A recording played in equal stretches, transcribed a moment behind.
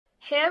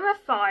Here are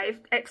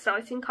 5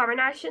 exciting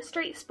Coronation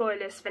Street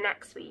spoilers for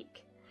next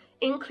week,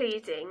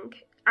 including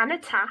an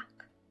attack,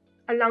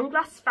 a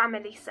long-lost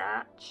family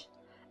search,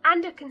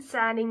 and a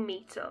concerning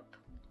meetup.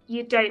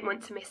 You don't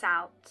want to miss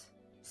out.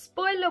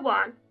 Spoiler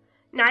 1.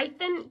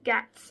 Nathan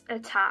gets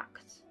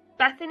attacked.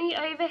 Bethany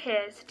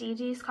overhears Dee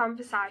Dee's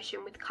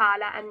conversation with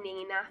Carla and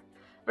Nina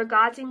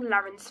regarding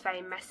Lauren's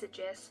phone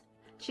messages.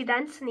 She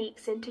then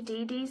sneaks into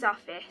Dee Dee's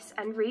office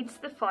and reads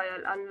the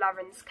file on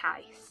Lauren's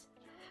case.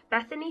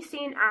 Bethany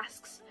soon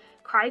asks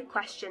Craig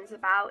questions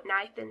about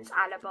Nathan's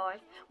alibi,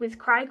 with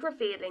Craig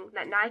revealing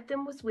that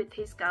Nathan was with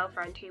his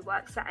girlfriend who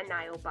works at a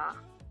nail bar.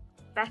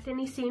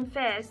 Bethany soon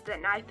fears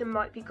that Nathan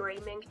might be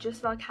grooming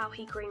just like how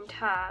he groomed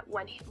her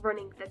when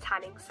running the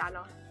tanning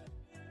salon.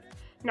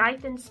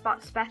 Nathan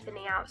spots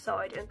Bethany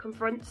outside and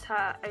confronts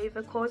her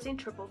over causing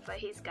trouble for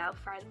his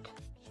girlfriend.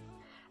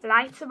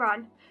 Later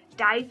on,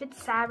 David,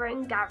 Sarah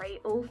and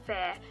Gary all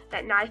fear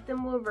that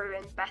Nathan will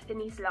ruin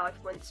Bethany's life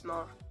once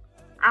more.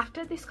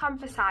 After this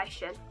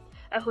conversation,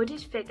 a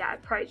hooded figure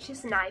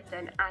approaches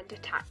Nathan and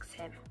attacks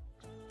him.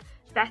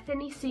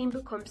 Bethany soon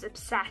becomes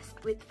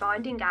obsessed with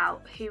finding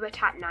out who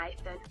attacked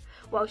Nathan,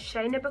 while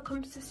Shona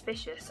becomes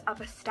suspicious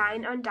of a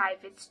stain on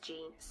David's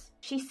jeans.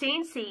 She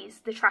soon sees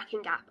the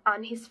tracking app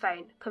on his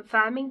phone,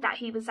 confirming that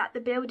he was at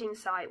the building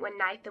site when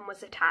Nathan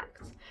was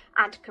attacked,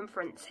 and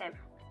confronts him.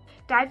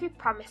 David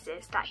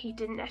promises that he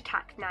didn't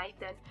attack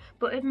Nathan,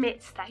 but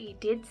admits that he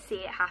did see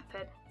it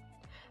happen.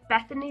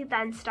 Bethany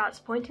then starts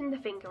pointing the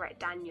finger at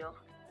Daniel.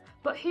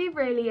 But who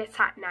really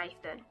attacked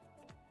Nathan?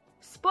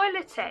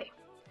 Spoiler 2.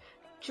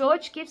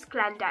 George gives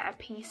Glenda a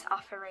peace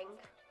offering.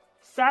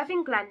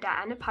 Serving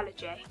Glenda an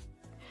apology,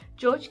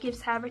 George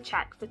gives her a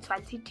cheque for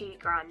 22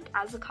 grand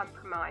as a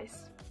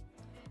compromise.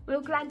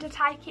 Will Glenda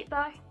take it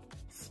though?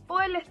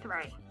 Spoiler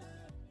 3.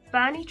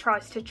 Bernie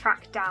tries to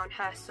track down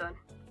her son.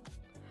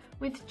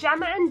 With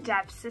Gemma and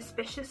Dev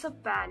suspicious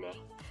of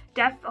Bernie,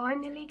 Dev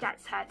finally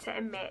gets her to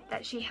admit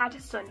that she had a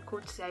son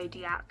called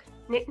Zodiac,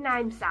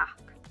 nicknamed Zach,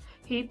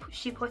 who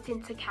she put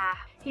into care.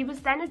 He was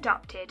then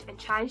adopted and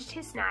changed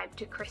his name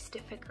to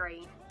Christopher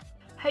Green.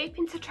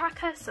 Hoping to track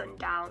her son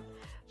down,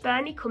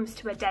 Bernie comes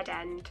to a dead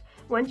end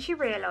when she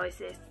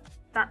realises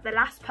that the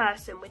last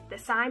person with the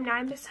same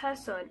name as her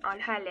son on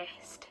her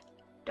list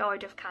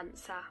died of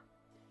cancer.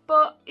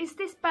 But is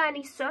this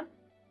Bernie's son?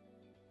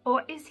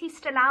 Or is he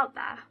still out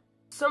there?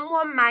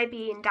 Someone may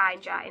be in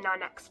danger in our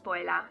next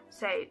spoiler,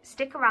 so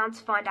stick around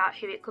to find out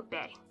who it could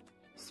be.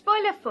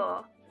 Spoiler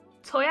 4.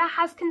 Toya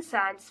has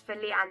concerns for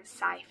Leanne's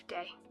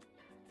safety.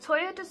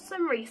 Toya does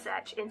some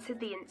research into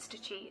the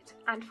Institute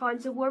and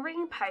finds a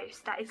worrying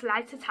post that is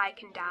later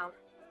taken down.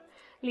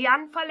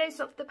 Leanne follows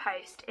up the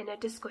post in a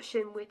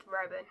discussion with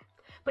Rowan,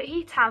 but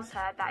he tells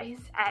her that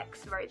his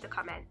ex wrote the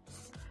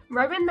comments.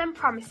 Rowan then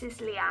promises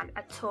Leanne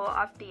a tour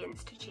of the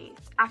Institute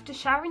after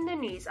sharing the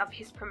news of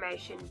his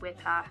promotion with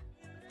her.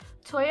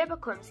 Toya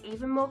becomes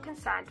even more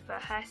concerned for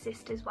her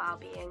sister's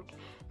well-being,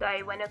 though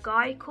when a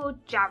guy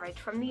called Jared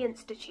from the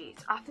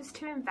Institute offers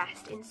to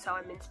invest in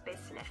Simon's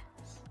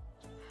business.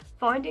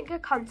 Finding a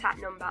contact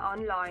number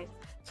online,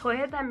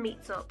 Toya then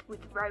meets up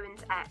with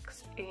Rowan's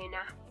ex,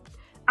 Una,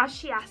 as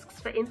she asks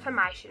for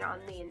information on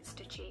the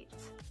Institute.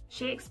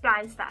 She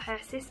explains that her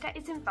sister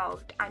is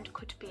involved and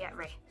could be at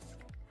risk.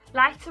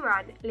 Later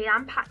on,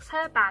 Leanne packs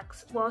her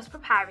bags whilst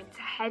preparing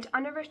to head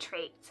on a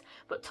retreat,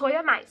 but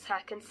Toya makes her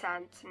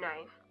concerns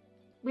known.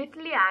 With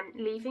Leanne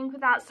leaving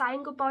without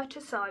saying goodbye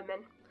to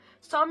Simon,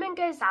 Simon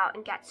goes out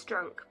and gets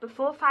drunk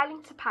before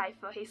failing to pay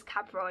for his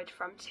cab ride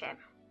from Tim.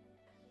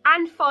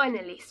 And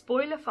finally,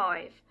 spoiler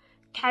 5,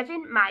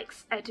 Kevin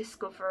makes a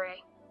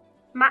discovery.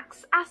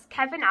 Max asks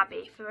Kevin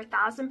Abbey for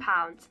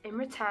 £1,000 in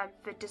return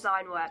for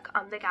design work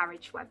on the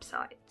garage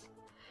website.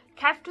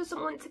 Kev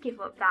doesn't want to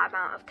give up that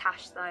amount of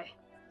cash though.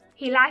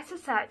 He later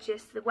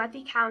searches the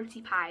Wethy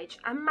County page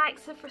and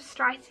makes a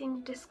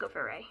frustrating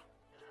discovery.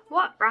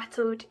 What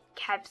rattled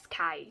Kev's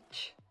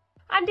cage?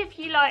 And if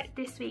you liked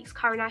this week's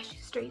Coronation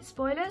Street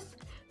spoilers,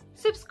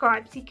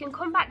 subscribe so you can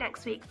come back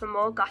next week for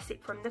more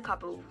gossip from the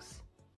cobbles.